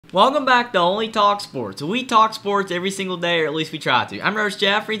Welcome back to Only Talk Sports. We talk sports every single day, or at least we try to. I'm Roach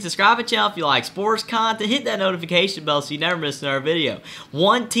Jeffrey. Subscribe to the channel if you like sports content. Hit that notification bell so you never miss another video.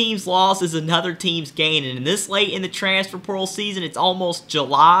 One team's loss is another team's gain, and in this late in the transfer portal season, it's almost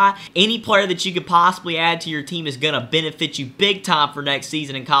July. Any player that you could possibly add to your team is going to benefit you big time for next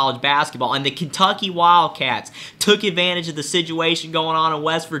season in college basketball, and the Kentucky Wildcats took advantage of the situation going on in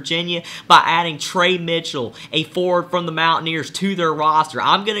West Virginia by adding Tre Mitchell, a forward from the Mountaineers, to their roster.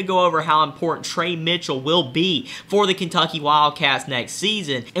 I'm going to go over how important Tre Mitchell will be for the Kentucky Wildcats next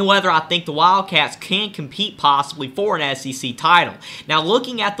season and whether I think the Wildcats can compete possibly for an SEC title. Now,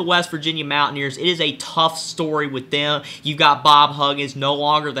 looking at the West Virginia Mountaineers, it is a tough story with them. You've got Bob Huggins, no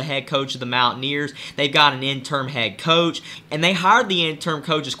longer the head coach of the Mountaineers. They've got an interim head coach, and they hired the interim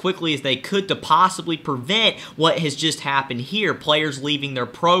coach as quickly as they could to possibly prevent what has just happened here, players leaving their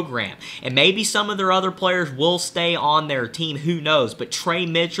program. And maybe some of their other players will stay on their team, who knows, but Tre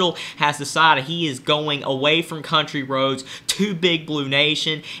Mitchell has decided he is going away from Country Roads to Big Blue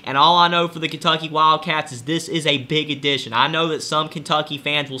Nation, and all I know for the Kentucky Wildcats is this is a big addition. I know that some Kentucky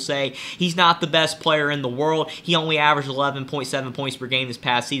fans will say he's not the best player in the world. He only averaged 11.7 points per game this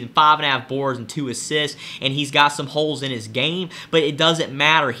past season, 5.5 boards and 2 assists, and he's got some holes in his game, but it doesn't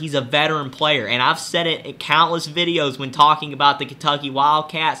matter. He's a veteran player, and I've said it in countless videos when talking about the Kentucky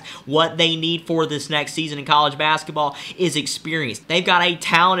Wildcats. What they need for this next season in college basketball is experience. They've got a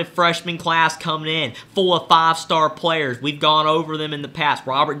talented freshman class coming in full of 5-star players. We've gone over them in the past.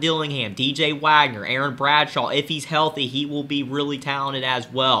 Robert Dillingham, DJ Wagner, Aaron Bradshaw. If he's healthy, he will be really talented as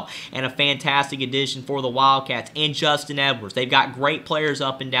well, and a fantastic addition for the Wildcats. And Justin Edwards. They've got great players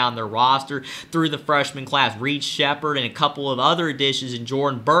up and down their roster through the freshman class. Reed Shepard and a couple of other additions in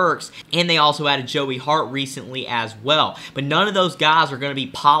Jordan Burks, and they also added Joey Hart recently as well. But none of those guys are going to be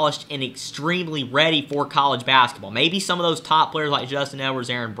polished and extremely ready for college basketball. Maybe some of those top players like Justin Edwards,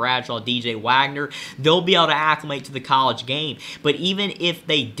 Aaron Bradshaw, DJ Wagner, they'll be able to acclimate to the college game. But even if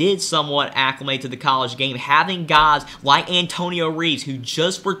they did somewhat acclimate to the college game, having guys like Antonio Reeves, who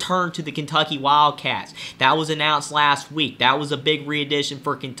just returned to the Kentucky Wildcats, that was announced last week. That was a big re-addition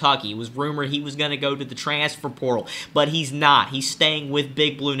for Kentucky. It was rumored he was going to go to the transfer portal, but he's not. He's staying with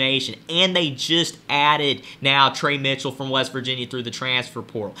Big Blue Nation, and they just added now Tre Mitchell from West Virginia through the transfer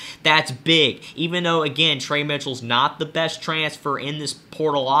portal. That's big. Even though, again, Tre Mitchell's not the best transfer in this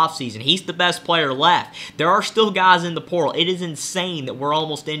portal offseason, he's the best player left. There are still guys in the portal. It is insane that we're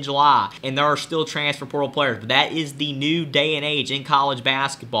almost in July and there are still transfer portal players, but that is the new day and age in college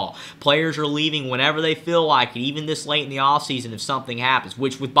basketball. Players are leaving whenever they feel like it, even this late in the offseason if something happens,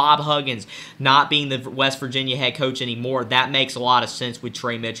 which with Bob Huggins not being the West Virginia head coach anymore, that makes a lot of sense with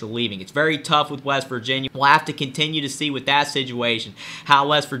Tre Mitchell leaving. It's very tough with West Virginia. We'll have to continue to see with that situation how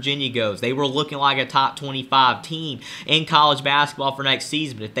West Virginia goes. They were looking like a top 25 team in college basketball for next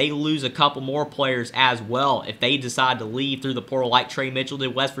season, but if they lose a couple more players as well, if they decide to leave through the portal like Tre Mitchell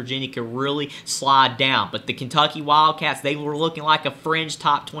did, West Virginia could really slide down. But the Kentucky Wildcats, they were looking like a fringe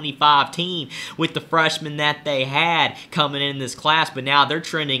top 25 team with the freshmen that they had coming in this class, but now they're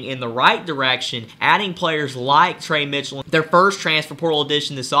trending in the right direction, adding players like Tre Mitchell, their first transfer portal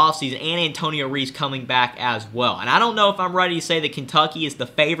addition this offseason, and Antonio Reeves coming back as well. And I don't know if I'm ready to say that Kentucky is the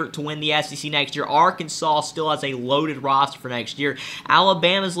favorite to win the SEC next year. Arkansas still has a loaded roster for next year.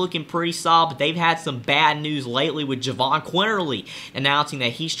 Alabama's looking pretty solid, but they've had some bad news lately with Javon Quinterly announcing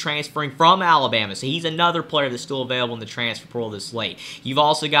that he's transferring from Alabama. So he's another player that's still available in the transfer portal this late. You've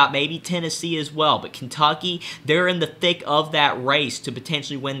also got maybe Tennessee as well, but Kentucky, they're in the thick of that race to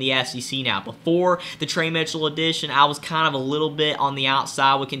potentially win the SEC now. Before the Tre Mitchell addition, I was kind of a little bit on the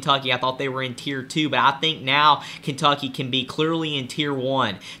outside with Kentucky. I thought they were in Tier 2, but I think now Kentucky can be clearly in Tier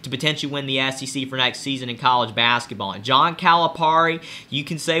 1 to potentially win the SEC for next season in college basketball. And John Calipari, you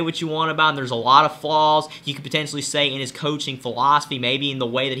can say what you want about him. There's a lot of flaws you could potentially say in his coaching philosophy, maybe in the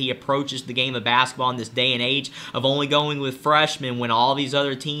way that he approaches the game of basketball in this day and age of only going with freshmen when all these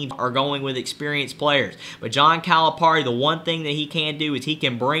other teams are going with experienced players. But John Calipari, the one thing that he can do is he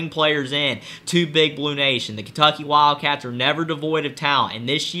can bring players in to Big Blue Nation. The Kentucky Wildcats are never devoid of talent, and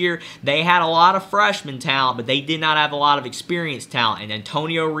this year they had a lot of freshman talent, but they did not have a lot of experienced talent, and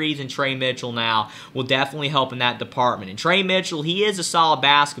Antonio Reeves and Tre Mitchell now will definitely help in that department. And Tre Mitchell, he is a solid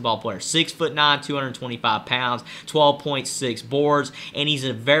basketball player, 6'9", 225 pounds, 12.6 boards, and he's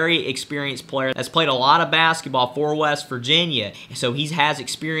a very experienced player that's played a lot of basketball for West Virginia, so he has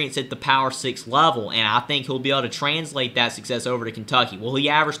experience at the Power 6 level, and I think he'll be able to translate that success over to Kentucky. Will he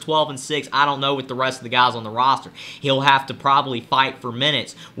average 12 and 6? I don't know with the rest of the guys on the roster. He'll have to probably fight for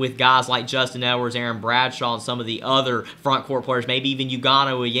minutes with guys like Justin Edwards, Aaron Bradshaw, and some of the other front court players, maybe even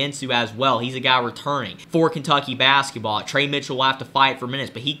Ugano Uyensu as well. He's a guy returning for Kentucky basketball. Tre Mitchell will have to fight for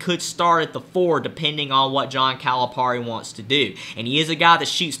minutes, but he could start at the 4 depending on what John Calipari wants to do. And he is a guy that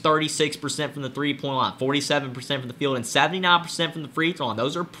shoots 36% from the three-point line, 47% from the field, and 79% from the free throw line.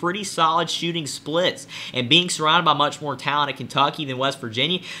 Those are pretty solid shooting splits. And being surrounded by much more talent at Kentucky than West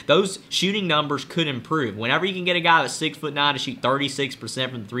Virginia, those shooting numbers could improve. Whenever you can get a guy that's 6'9" to shoot 36%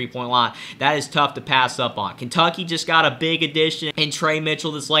 from the three-point line, that is tough to pass up on. Kentucky just got a big addition in Tre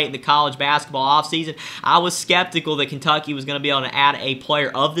Mitchell this late in the college basketball offseason. I was skeptical that Kentucky was going to be able to add a player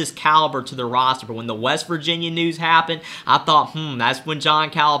of this caliber to their roster, but when the West Virginia news happened, I thought, that's when John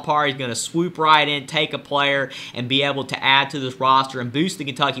Calipari is going to swoop right in, take a player, and be able to add to this roster and boost the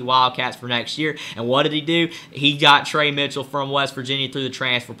Kentucky Wildcats for next year. And what did he do? He got Tre Mitchell from West Virginia through the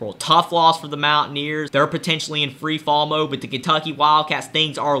transfer portal. Tough loss for the Mountaineers. They're potentially in free fall mode, but the Kentucky Wildcats,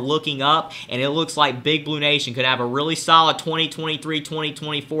 things are looking up, and it looks like Big Blue Nation could have a really solid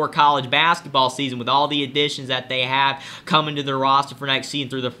 2023-2024 college basketball season with all the additions that they have coming to their roster for next season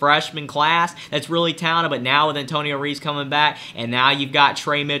through the freshman class that's really talented. But now with Antonio Reeves coming back, and now you've got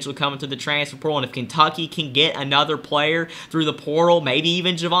Tre Mitchell coming to the transfer portal, and if Kentucky can get another player through the portal, maybe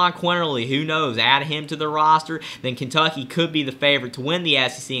even Javon Quinterly, who knows, add him to the roster, then Kentucky could be the favorite to win the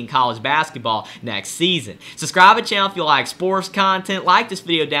SEC in college basketball next season. Subscribe to the channel if you like sports content. Like this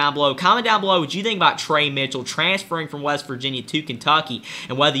video down below. Comment down below what you think about Tre Mitchell transferring from West Virginia to Kentucky,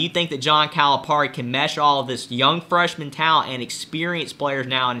 and whether you think that John Calipari can mesh all of this young freshman talent and experienced players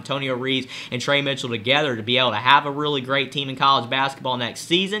now in Antonio Reeves and Tre Mitchell together to be able to have a really great team in college basketball next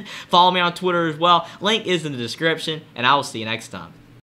season. Follow me on Twitter as well. Link is in the description, and I will see you next time.